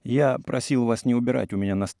«Я просил вас не убирать у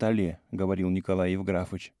меня на столе», — говорил Николай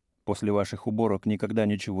Евграфович. «После ваших уборок никогда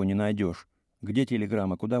ничего не найдешь. Где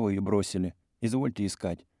телеграмма? Куда вы ее бросили? Извольте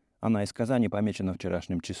искать. Она из Казани помечена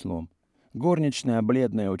вчерашним числом». Горничная,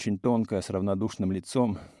 бледная, очень тонкая, с равнодушным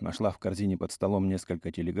лицом, нашла в корзине под столом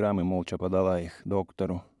несколько телеграмм и молча подала их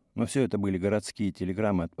доктору. Но все это были городские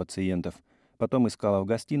телеграммы от пациентов. Потом искала в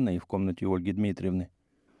гостиной и в комнате Ольги Дмитриевны.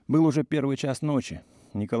 Был уже первый час ночи.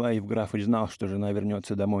 Николай Евграфович знал, что жена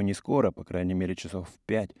вернется домой не скоро, по крайней мере, часов в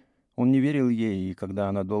 5. Он не верил ей, и когда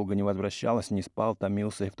она долго не возвращалась, не спал,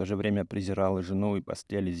 томился и в то же время презирал и жену, и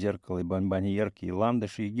постель, и зеркало, и бонбоньерки, и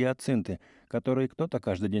ландыши, и гиацинты, которые кто-то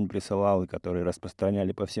каждый день присылал, и которые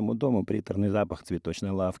распространяли по всему дому приторный запах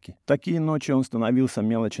цветочной лавки. Такие ночи он становился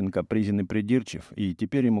мелочен, капризен и придирчив, и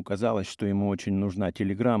теперь ему казалось, что ему очень нужна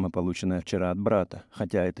телеграмма, полученная вчера от брата,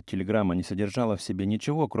 хотя эта телеграмма не содержала в себе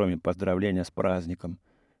ничего, кроме поздравления с праздником.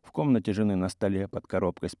 В комнате жены на столе под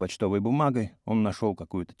коробкой с почтовой бумагой он нашел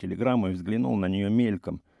какую-то телеграмму и взглянул на нее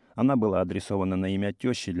мельком. Она была адресована на имя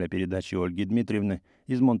тещи для передачи Ольги Дмитриевны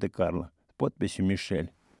из Монте-Карло с подписью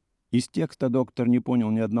 «Мишель». Из текста доктор не понял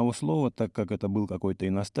ни одного слова, так как это был какой-то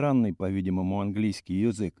иностранный, по-видимому, английский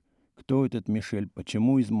язык. Кто этот Мишель,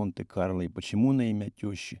 почему из Монте-Карло и почему на имя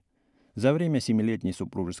тещи? За время 7-летней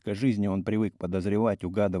супружеской жизни он привык подозревать,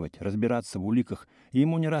 угадывать, разбираться в уликах, и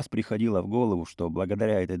ему не раз приходило в голову, что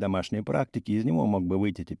благодаря этой домашней практике из него мог бы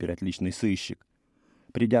выйти теперь отличный сыщик.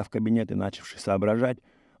 Придя в кабинет и начавший соображать,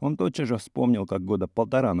 он тотчас же вспомнил, как года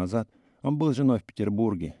 1,5 назад он был с женой в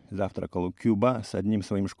Петербурге, завтракал у Кюба с одним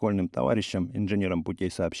своим школьным товарищем, инженером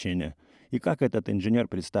путей сообщения, и как этот инженер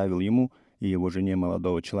представил ему и его жене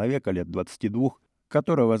молодого человека лет 22,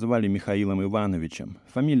 которого звали Михаилом Ивановичем.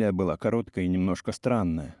 Фамилия была короткая и немножко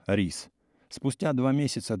странная — Рис. Спустя 2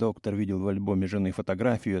 месяца доктор видел в альбоме жены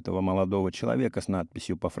фотографию этого молодого человека с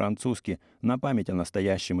надписью по-французски на память о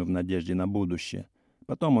настоящем и в надежде на будущее.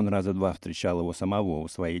 Потом он раза 2 встречал его самого у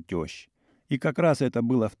своей тещи. И как раз это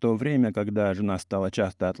было в то время, когда жена стала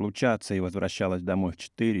часто отлучаться и возвращалась домой в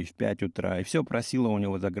 4, в 5 утра, и все просила у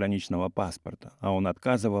него заграничного паспорта, а он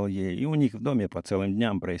отказывал ей, и у них в доме по целым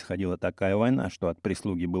дням происходила такая война, что от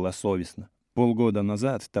прислуги было совестно. Полгода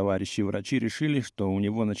назад товарищи врачи решили, что у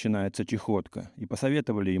него начинается чехотка, и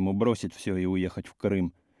посоветовали ему бросить все и уехать в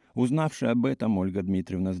Крым. Узнавши об этом, Ольга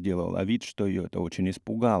Дмитриевна сделала вид, что ее это очень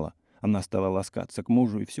испугало. Она стала ласкаться к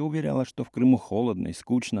мужу и все уверяла, что в Крыму холодно и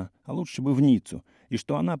скучно, а лучше бы в Ниццу, и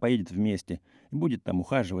что она поедет вместе и будет там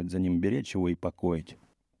ухаживать за ним, беречь его и покоить.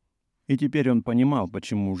 И теперь он понимал,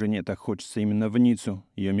 почему жене так хочется именно в Ниццу,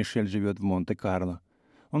 ее Мишель живет в Монте-Карло.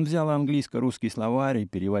 Он взял английско-русский словарь и,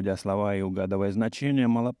 переводя слова и угадывая значения,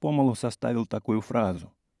 мало-помалу составил такую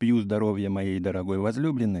фразу: «Пью здоровье моей дорогой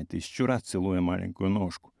возлюбленной, 1000 раз целуя маленькую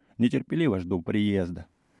ножку. Нетерпеливо жду приезда».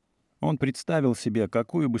 Он представил себе,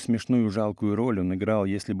 какую бы смешную жалкую роль он играл,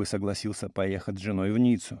 если бы согласился поехать с женой в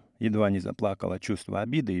Ниццу. Едва не заплакал от чувства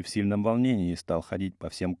обиды и в сильном волнении стал ходить по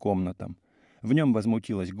всем комнатам. В нем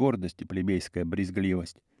возмутилась гордость и плебейская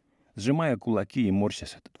брезгливость. Сжимая кулаки и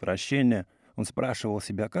морщась от отвращения, он спрашивал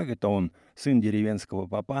себя, как это он, сын деревенского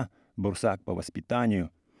попа, бурсак по воспитанию,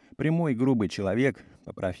 прямой грубый человек,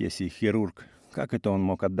 по профессии хирург, как это он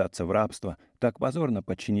мог отдаться в рабство, так позорно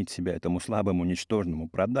подчинить себя этому слабому, ничтожному,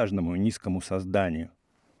 продажному и низкому созданию?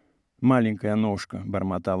 «Маленькая ножка», —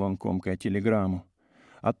 бормотал он, комкая телеграмму.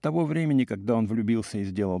 От того времени, когда он влюбился и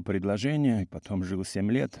сделал предложение, и потом жил 7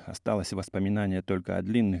 лет, осталось воспоминание только о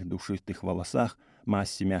длинных душистых волосах,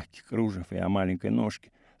 массе мягких кружев и о маленькой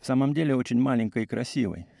ножке. В самом деле очень маленькой и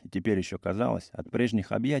красивой. И теперь еще казалось, от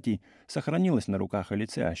прежних объятий сохранилось на руках и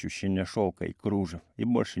лице ощущение шелка и кружев, и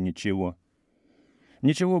больше ничего.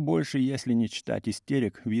 Ничего больше, если не читать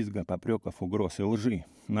истерик, визга, попреков, угроз и лжи,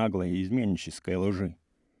 наглой и изменнической лжи.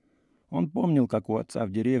 Он помнил, как у отца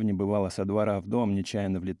в деревне бывало со двора в дом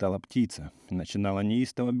нечаянно влетала птица, начинала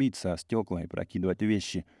неистово биться о стекла и прокидывать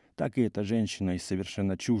вещи. Так и эта женщина из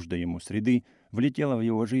совершенно чуждой ему среды влетела в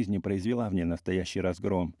его жизнь и произвела в ней настоящий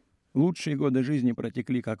разгром. Лучшие годы жизни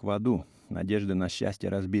протекли как в аду. Надежды на счастье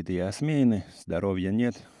разбиты и осмеяны, здоровья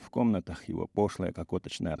нет, в комнатах его пошлая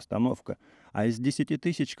кокоточная обстановка, а из 10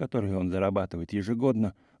 тысяч, которые он зарабатывает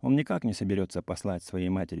ежегодно, он никак не соберется послать своей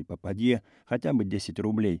матери попадье хотя бы 10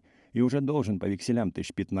 рублей и уже должен по векселям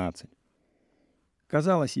 15 000.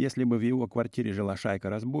 Казалось, если бы в его квартире жила шайка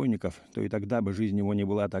разбойников, то и тогда бы жизнь его не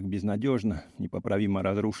была так безнадежна, непоправимо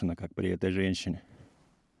разрушена, как при этой женщине.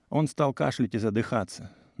 Он стал кашлять и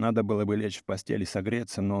задыхаться. Надо было бы лечь в постель и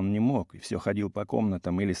согреться, но он не мог, и все ходил по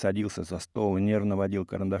комнатам или садился за стол и нервно водил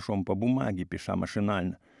карандашом по бумаге, пиша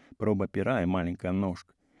машинально. Проба пера и маленькая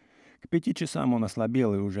ножка. К 5 часам он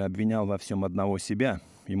ослабел и уже обвинял во всем одного себя,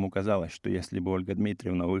 Ему казалось, что если бы Ольга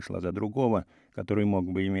Дмитриевна вышла за другого, который мог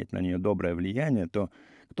бы иметь на нее доброе влияние, то,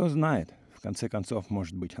 кто знает, в конце концов,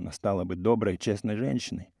 может быть, она стала бы доброй, честной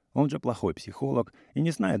женщиной. Он же плохой психолог и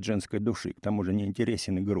не знает женской души, к тому же не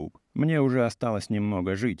интересен и груб. «Мне уже осталось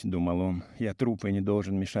немного жить», — думал он. «Я труп и не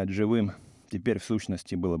должен мешать живым. Теперь, в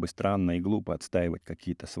сущности, было бы странно и глупо отстаивать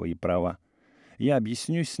какие-то свои права. Я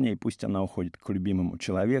объяснюсь с ней, пусть она уходит к любимому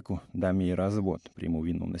человеку, дам ей развод, приму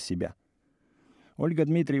вину на себя». Ольга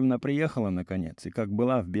Дмитриевна приехала, наконец, и, как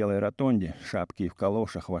была в белой ротонде, шапке и в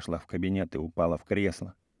калошах, вошла в кабинет и упала в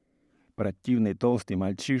кресло. «Противный толстый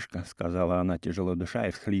мальчишка», — сказала она, тяжело дыша,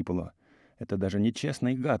 и всхлипывала. «Это даже нечестно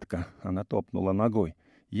и гадко», — она топнула ногой.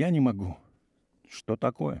 «Я не могу». «Что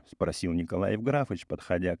такое?» — спросил Николай Евграфович,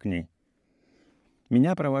 подходя к ней.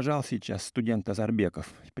 «Меня провожал сейчас студент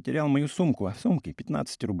Азарбеков. Потерял мою сумку, а в сумке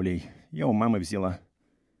 15 рублей. Я у мамы взяла».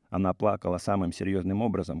 Она плакала самым серьезным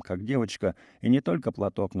образом, как девочка, и не только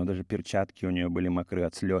платок, но даже перчатки у нее были мокры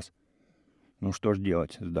от слез. «Ну что ж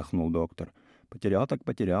делать?» — вздохнул доктор. «Потерял так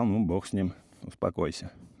потерял, ну бог с ним.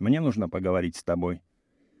 Успокойся. Мне нужно поговорить с тобой».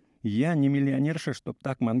 «Я не миллионерша, чтоб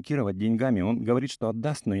так манкировать деньгами. Он говорит, что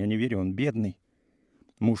отдаст, но я не верю, он бедный».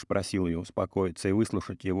 Муж просил ее успокоиться и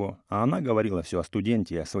выслушать его, а она говорила все о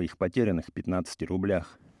студенте и о своих потерянных 15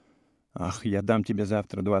 рублях. «Ах, я дам тебе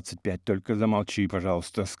завтра 25, только замолчи,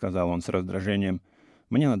 пожалуйста», — сказал он с раздражением.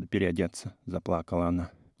 «Мне надо переодеться», — заплакала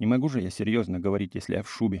она. «Не могу же я серьезно говорить, если я в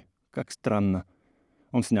шубе. Как странно».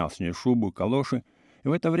 Он снял с нее шубу, калоши, и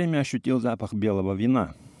в это время ощутил запах белого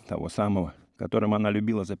вина, того самого, которым она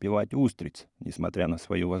любила запивать устриц. Несмотря на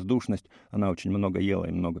свою воздушность, она очень много ела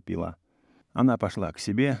и много пила. Она пошла к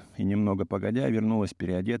себе и, немного погодя, вернулась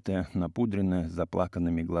переодетая, напудренная, с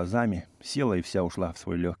заплаканными глазами, села и вся ушла в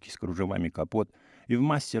свой легкий с кружевами капот, и в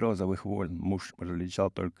массе розовых волн муж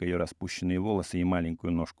различал только ее распущенные волосы и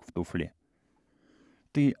маленькую ножку в туфле.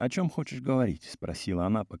 «Ты о чем хочешь говорить?» — спросила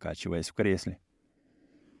она, покачиваясь в кресле.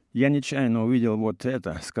 «Я нечаянно увидел вот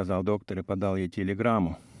это», — сказал доктор и подал ей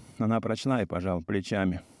телеграмму. Она прочла и пожала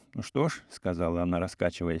плечами. «Ну что ж», — сказала она,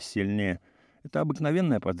 раскачиваясь сильнее, — «это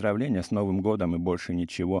обыкновенное поздравление с Новым годом и больше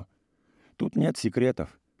ничего. Тут нет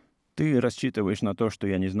секретов. Ты рассчитываешь на то, что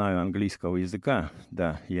я не знаю английского языка.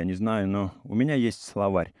 Да, я не знаю, но у меня есть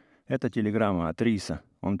словарь. Это телеграмма от Риса.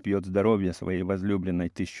 Он пьет здоровье своей возлюбленной,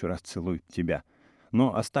 1000 раз целует тебя.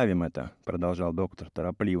 Но оставим это», — продолжал доктор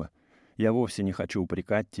торопливо. «Я вовсе не хочу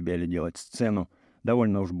упрекать тебя или делать сцену.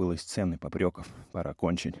 Довольно уж было сцены попреков. Пора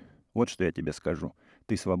кончить. Вот что я тебе скажу.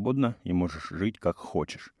 Ты свободна и можешь жить, как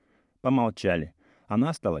хочешь». Помолчали.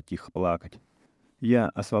 Она стала тихо плакать. «Я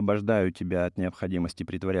освобождаю тебя от необходимости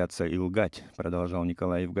притворяться и лгать», — продолжал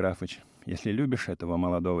Николай Евграфович. «Если любишь этого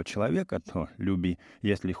молодого человека, то люби.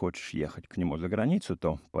 Если хочешь ехать к нему за границу,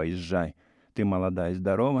 то поезжай. Ты молода и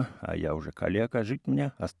здорова, а я уже калека, жить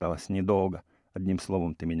мне осталось недолго. Одним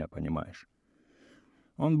словом, ты меня понимаешь».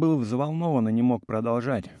 Он был взволнован и не мог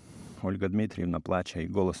продолжать. Ольга Дмитриевна, плача и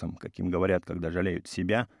голосом, каким говорят, когда жалеют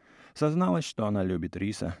себя, созналась, что она любит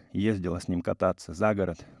Риса, ездила с ним кататься за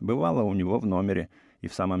город, бывала у него в номере, и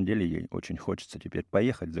в самом деле ей очень хочется теперь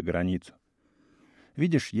поехать за границу.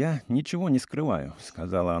 «Видишь, я ничего не скрываю», —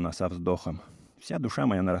 сказала она со вздохом. «Вся душа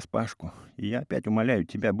моя нараспашку, и я опять умоляю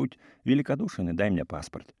тебя, будь великодушен и дай мне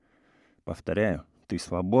паспорт. Повторяю, ты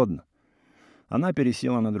свободна». Она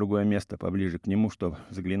пересела на другое место поближе к нему, чтобы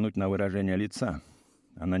взглянуть на выражение лица.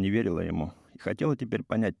 Она не верила ему и хотела теперь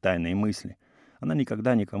понять тайные мысли. Она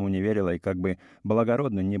никогда никому не верила, и как бы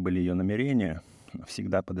благородны не были ее намерения,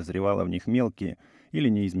 всегда подозревала в них мелкие или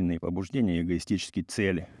неизменные побуждения и эгоистические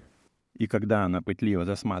цели. И когда она пытливо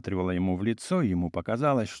засматривала ему в лицо, ему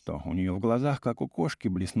показалось, что у нее в глазах, как у кошки,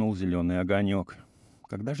 блеснул зеленый огонек.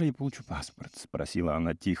 «Когда же я получу паспорт?» — спросила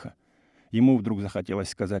она тихо. Ему вдруг захотелось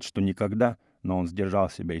сказать, что никогда, но он сдержал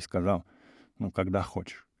себя и сказал: «Ну, когда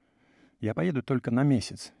хочешь. Я поеду только на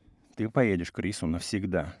месяц. Ты поедешь к Рису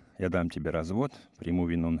навсегда. Я дам тебе развод, приму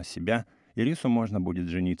вину на себя, и Рису можно будет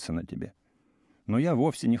жениться на тебе». «Но я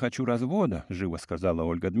вовсе не хочу развода», — живо сказала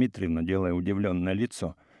Ольга Дмитриевна, делая удивленное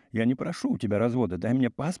лицо. «Я не прошу у тебя развода, дай мне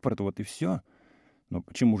паспорт, вот и все». «Но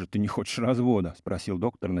почему же ты не хочешь развода?» — спросил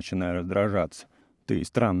доктор, начиная раздражаться. «Ты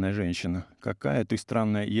странная женщина. Какая ты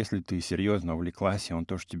странная, если ты серьезно увлеклась, и он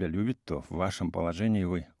тоже тебя любит, то в вашем положении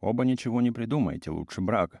вы оба ничего не придумаете лучше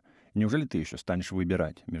брака. Неужели ты еще станешь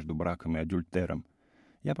выбирать между браком и адюльтером?»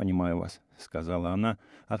 «Я понимаю вас», — сказала она,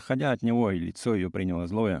 отходя от него, и лицо ее приняло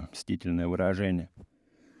злое, мстительное выражение.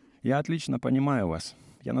 «Я отлично понимаю вас.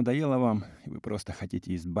 Я надоела вам, и вы просто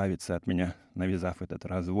хотите избавиться от меня, навязав этот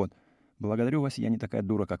развод. Благодарю вас, я не такая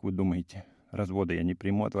дура, как вы думаете. Развода я не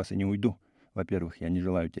приму от вас и не уйду. Во-первых, я не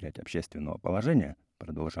желаю терять общественного положения,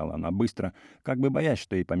 продолжала она быстро, как бы боясь,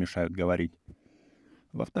 что ей помешают говорить.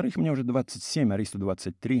 «Во-вторых, мне уже 27, Аристу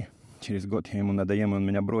 23. Через год я ему надоем, и он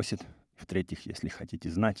меня бросит. В-третьих, если хотите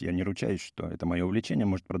знать, я не ручаюсь, что это мое увлечение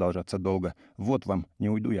может продолжаться долго. Вот вам, не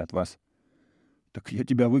уйду я от вас». «Так я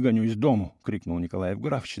тебя выгоню из дому!» — крикнул Николай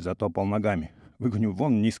Евграфович и затопал ногами. «Выгоню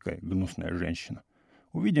вон, низкая, гнусная женщина!»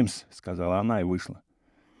 «Увидимся», — сказала она и вышла.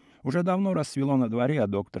 Уже давно рассвело на дворе, а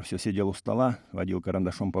доктор все сидел у стола, водил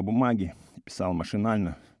карандашом по бумаге и писал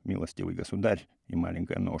машинально «Милостивый государь» и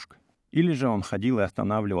 «Маленькая ножка». Или же он ходил и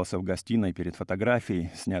останавливался в гостиной перед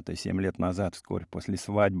фотографией, снятой 7 лет назад, вскоре после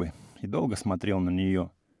свадьбы, и долго смотрел на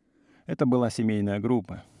нее. Это была семейная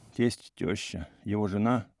группа. Тесть, теща, его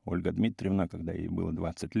жена, Ольга Дмитриевна, когда ей было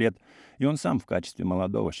 20 лет, и он сам в качестве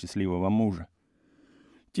молодого счастливого мужа.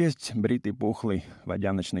 Тесть, бритый, пухлый,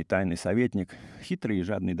 водяночный тайный советник, хитрый и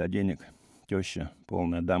жадный до денег. Теща,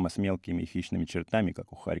 полная дама с мелкими и хищными чертами,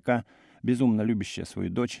 как у хорька, безумно любящая свою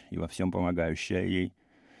дочь и во всем помогающая ей.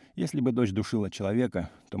 Если бы дочь душила человека,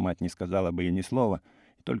 то мать не сказала бы ей ни слова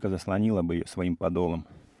и только заслонила бы ее своим подолом.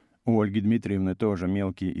 У Ольги Дмитриевны тоже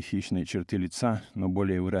мелкие и хищные черты лица, но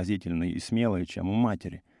более выразительные и смелые, чем у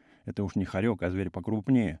матери. Это уж не хорек, а зверь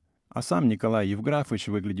покрупнее. А сам Николай Евграфович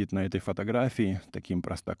выглядит на этой фотографии таким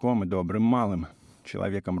простаком и добрым малым,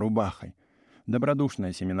 человеком-рубахой.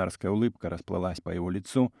 Добродушная семинарская улыбка расплылась по его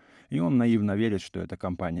лицу, и он наивно верит, что эта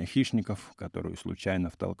компания хищников, в которую случайно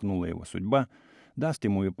втолкнула его судьба, даст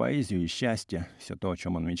ему и поэзию, и счастье, все то, о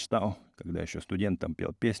чем он мечтал, когда еще студентом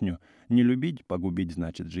пел песню «Не любить, погубить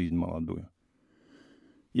значит жизнь молодую».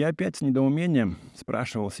 Я опять с недоумением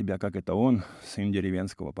спрашивал себя, как это он, сын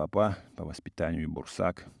деревенского попа, по воспитанию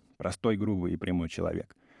бурсак, простой, грубый и прямой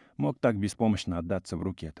человек, мог так беспомощно отдаться в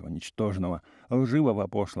руки этого ничтожного, лживого,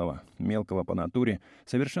 пошлого, мелкого по натуре,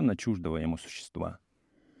 совершенно чуждого ему существа.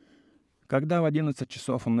 Когда в 11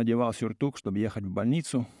 часов он надевал сюртук, чтобы ехать в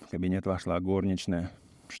больницу, в кабинет вошла горничная.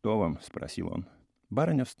 «Что вам?» — спросил он.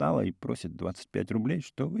 «Барыня встала и просит 25 рублей,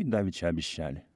 что вы давеча обещали».